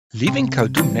Leaving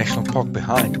Koutum National Park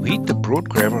behind, we hit the broad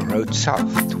gravel road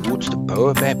south towards the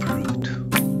Boabab route.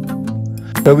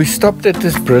 So we stopped at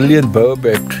this brilliant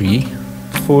Boabab tree,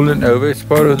 fallen over. It's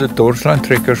part of the Overlanding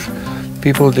trekkers.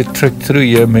 People did trek through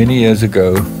here many years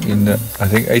ago in I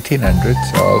think 1800s.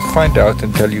 I'll find out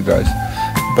and tell you guys.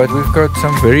 But we've got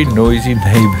some very noisy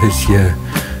neighbors here.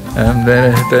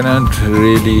 They don't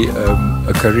really,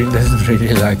 Karin doesn't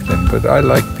really like them, but I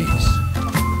like peace.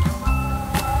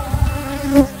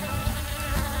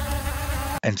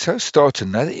 And so starts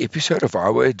another episode of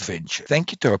our adventure.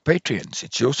 Thank you to our Patreons.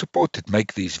 It's your support that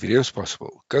makes these videos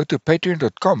possible. Go to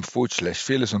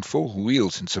patreon.com/fearless on four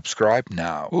wheels and subscribe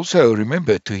now. Also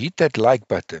remember to hit that like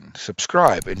button,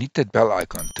 subscribe and hit that bell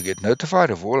icon to get notified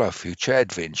of all our future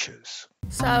adventures.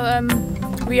 So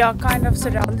we are kind of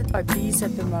surrounded by bees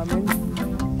at the moment.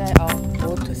 They are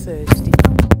water thirsty.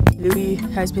 Louis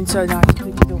has been so nice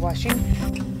to do the washing.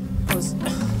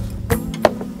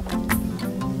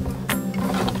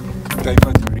 They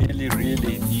must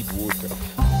really need water,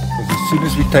 because as soon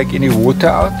as we take any water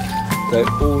out, they're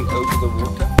all over the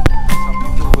water. Some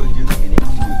people will use any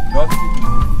excuse not to do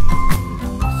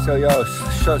it. So yeah,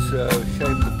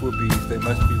 shame the poor bees, they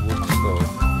must be water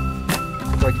starved.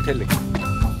 Quite telling.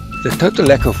 The total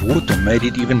lack of water made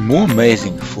it even more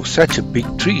amazing for such a big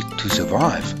tree to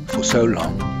survive for so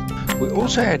long. We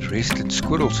also had rested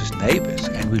squirrels as neighbors,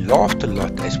 and we laughed a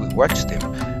lot as we watched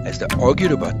them as they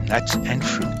argued about nuts and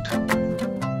fruit.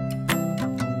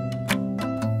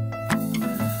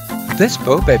 This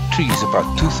Boabab tree is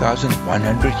about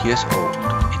 2,100 years old.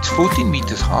 It's 14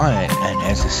 meters high and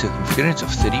has a circumference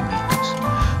of 30 meters.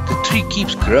 The tree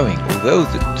keeps growing, although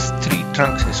the tree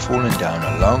trunk has fallen down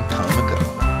a long time ago.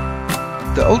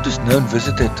 The oldest known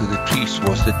visitor to the trees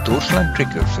was the Overlanding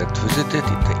trekkers that visited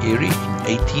the area in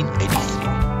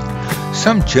 1883.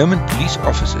 Some German police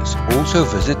officers also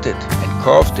visited and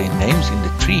carved their names in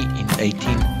the tree in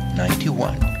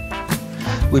 1891.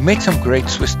 We met some great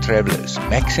Swiss travelers,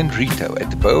 Max and Rito, at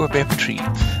the Boabab tree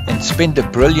and spent a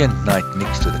brilliant night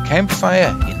next to the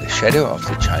campfire in the shadow of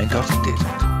the giant of the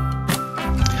desert.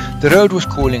 The road was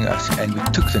calling us, and we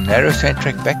took the narrow sand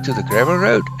track back to the gravel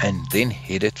road and then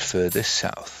headed further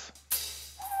south.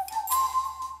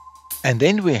 And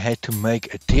then we had to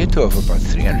make a detour of about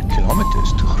 300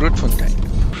 kilometers to Grootfontein.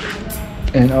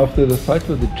 And after the fight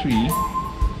for the tree,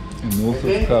 in north of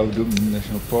Koutum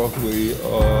National Park, we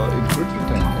are in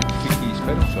Grootfontein at Vicky's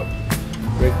Paddle Shop.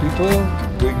 Great people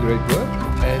doing great work,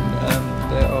 and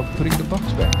they are putting the box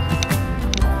back.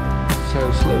 So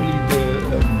slowly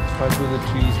the fight for the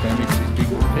trees damage is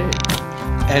being repaired.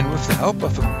 And with the help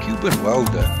of a Cuban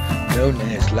welder known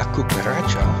as La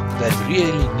Cucaracha that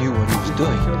really knew what he was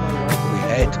doing, we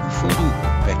had Fudu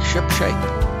back ship shape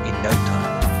in no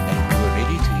time, and we were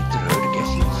ready to hit the road again.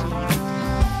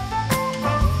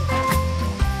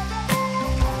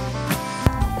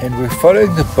 And we're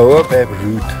following the Boabab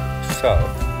route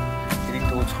south, heading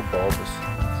towards Boabab.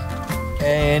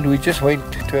 And we just went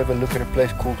to have a look at a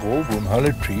place called Holboom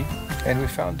Hollow Tree, and we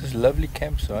found this lovely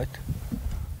campsite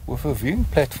with a viewing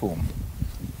platform.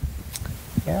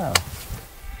 Yeah.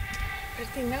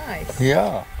 Pretty nice.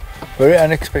 Yeah. Very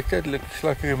unexpected. Looks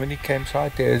like a mini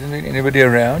campsite. There isn't anybody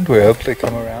around. We hope they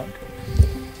come around.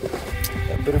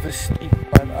 A bit of a steep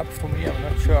climb up for me. I'm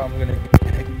not sure I'm going to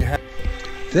get down.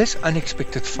 This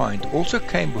unexpected find also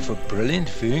came with a brilliant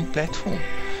viewing platform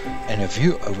and a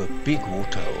view over a big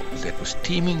waterhole that was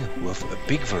teeming with a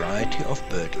big variety of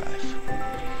bird life.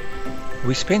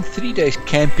 We spent 3 days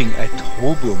camping at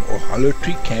Holboom or Hollow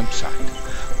Tree campsite,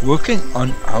 working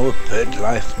on our bird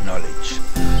life knowledge.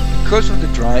 Because of the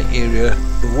dry area,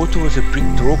 the water was a big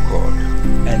draw card,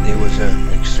 and there was an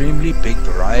extremely big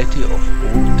variety of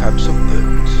all types of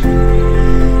birds.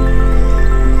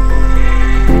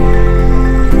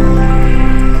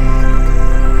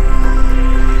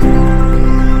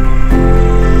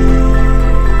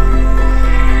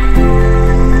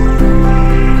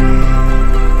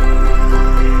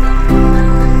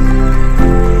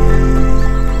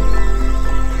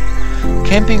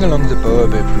 Camping along the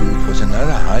Boabab route was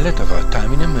another highlight of our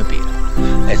time in Namibia,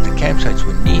 as the campsites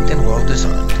were neat and well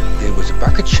designed. There was a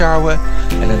bucket shower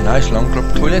and a nice long drop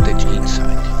toilet at each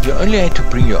site. You only had to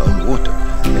bring your own water,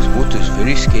 as water is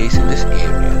very scarce in this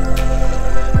area.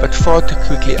 But far too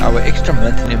quickly our extra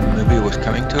month in Namibia was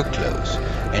coming to a close,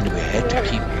 and we had to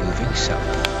keep moving south.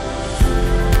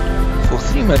 For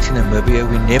 3 months in Namibia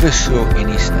we never saw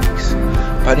any snakes,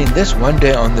 but in this one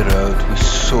day on the road we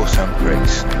saw some great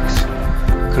snakes.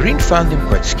 Karin found them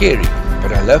quite scary,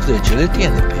 but I love the agility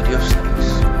and the beauty of snakes.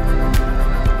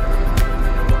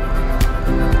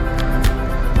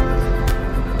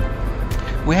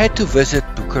 We had to visit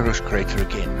Pukaros crater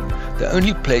again, the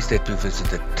only place that we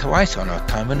visited twice on our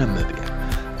time in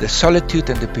Namibia. The solitude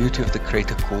and the beauty of the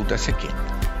crater called us again.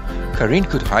 Karine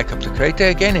could hike up the crater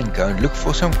again and go and look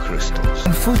for some crystals.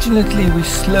 Unfortunately, we're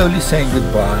slowly saying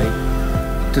goodbye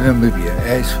to Namibia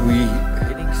as we're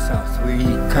heading south.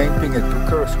 We're camping at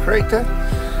Pukaros crater,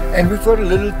 and we've got a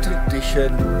little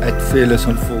tradition at Fearless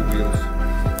on 4 wheels.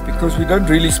 Because we don't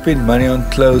really spend money on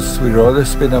clothes, we rather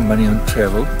spend our money on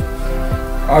travel.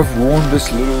 I've worn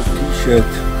this little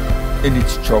t-shirt in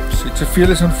its chops. It's a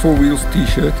Fearless on 4 wheels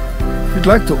t-shirt. If you'd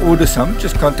like to order some,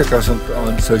 just contact us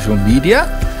on social media.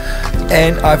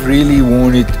 And I've really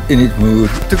worn it in its mood.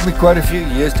 It took me quite a few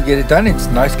years to get it done. It's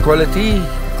nice quality.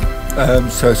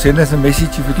 So send us a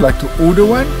message if you'd like to order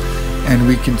one, and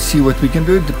we can see what we can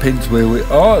do. It depends where we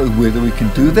are, whether we can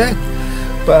do that.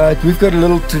 But we've got a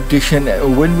little tradition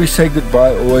when we say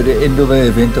goodbye or at the end of an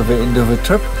event or the end of a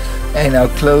trip, and our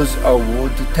clothes are worn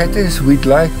to tatters, we'd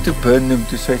like to burn them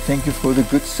to say thank you for the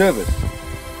good service.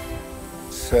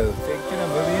 So thank you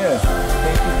Namibia,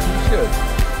 thank you t-shirt,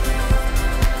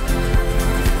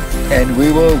 and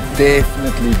we will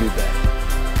definitely be back.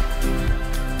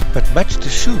 But much too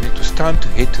soon it was time to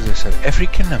head to the South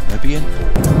African-Namibian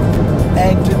border.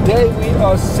 And today we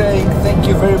are saying thank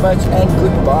you very much and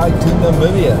goodbye to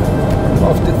Namibia.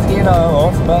 After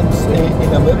 3.5 months in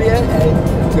Namibia and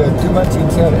 2 months in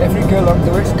South Africa along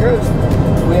the west coast,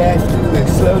 we have to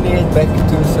slowly head back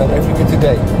to South Africa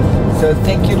today. So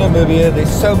thank you Namibia, there's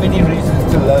so many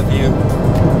reasons to love you.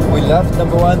 We love,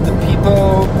 number one, the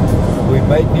people. We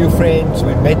made new friends,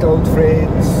 we met old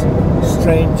friends,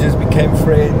 strangers became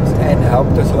friends and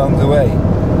helped us along the way.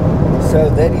 So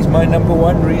that is my number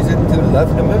one reason to love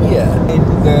Namibia. In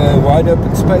the wide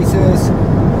open spaces,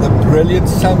 the brilliant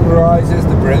sunrises,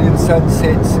 the brilliant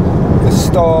sunsets, the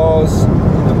stars,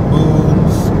 the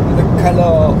moons, the color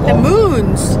of... The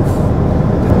moons?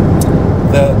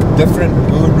 The different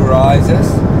moon rises.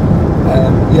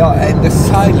 Yeah, and the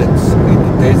silence in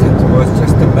the desert was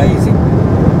just amazing.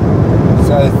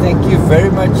 So thank you very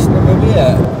much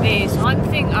Namibia. There's one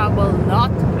thing I will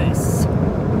not miss.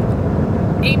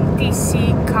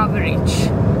 MTC coverage,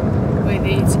 whether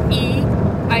it's E,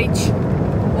 H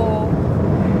or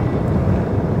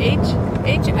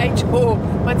H or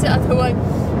what's the other one?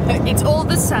 It's all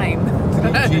the same.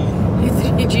 3G.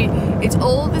 3G. It's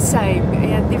all the same,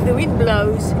 and if the wind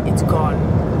blows, it's gone.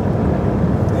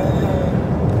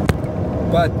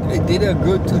 But it did a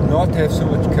good to not have so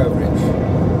much coverage.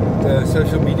 The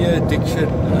social media addiction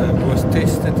was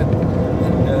tested,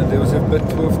 and there was a bit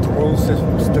of withdrawal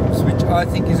systems, which I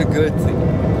think is a good thing.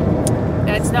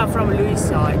 That's not from Louis'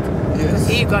 side. Yes.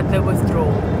 He got the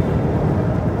withdrawal.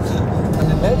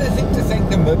 And another thing to thank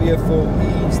Namibia for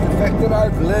is the fact that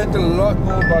I've learned a lot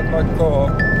more about my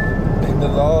car in the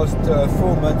last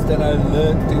 4 months than I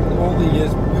learned in all the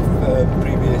years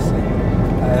previously.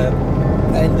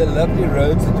 And the lovely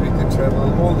roads that we could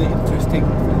travel, all the interesting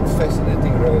and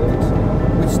fascinating roads,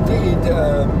 which did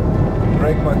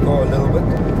break my car a little bit,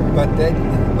 but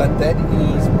that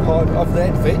is part of the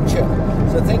adventure.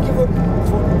 So thank you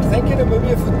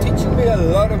Namibia for teaching me a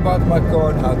lot about my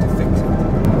car and how to fix it.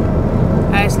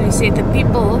 As Louis said, the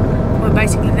people were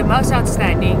basically the most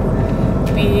outstanding.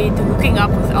 Be it hooking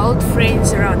up with old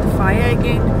friends around the fire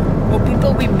again, or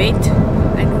people we met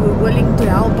and who were willing to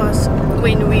help us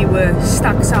when we were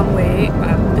stuck somewhere,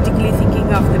 particularly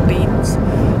thinking of the bends.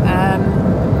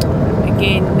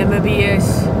 Again,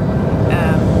 Namibia's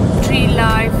tree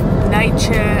life,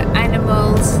 nature,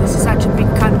 animals. This is such a big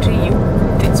country.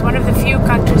 It's one of the few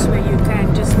countries where you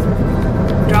can just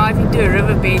drive into a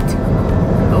riverbed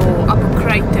or up a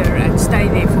crater and stay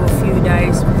there for a few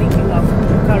days. Thinking of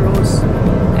Pukaros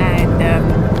and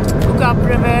Boabab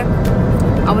River.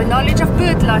 Our knowledge of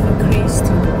bird life increased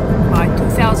by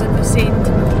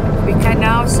 2000%. We can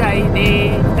now say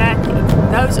that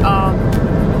those are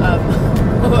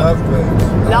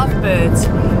lovebirds,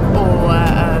 or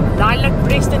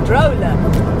lilac-breasted roller,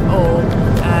 or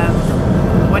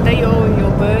what are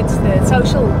your birds?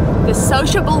 The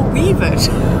sociable weavers.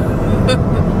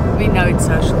 We know it's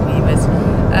social weavers.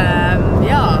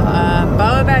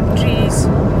 Boabab trees,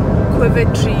 quiver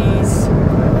trees.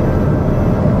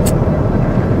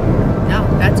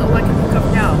 That's all I can think of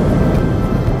now.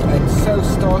 And so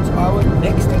starts our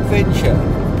next adventure.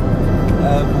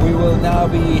 We will now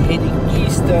be heading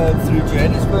east through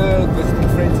Johannesburg, visiting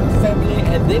friends and family,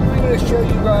 and then we're going to show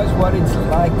you guys what it's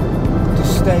like to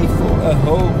stay for a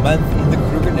whole month in the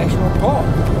Kruger National Park.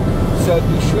 So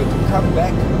be sure to come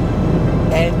back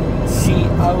and see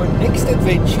our next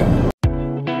adventure.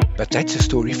 But that's a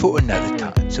story for another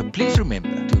time, so please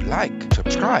remember to like,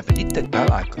 subscribe and hit that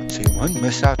bell icon so you won't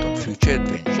miss out on future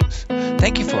adventures.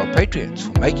 Thank you for our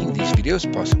Patreons for making these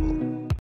videos possible.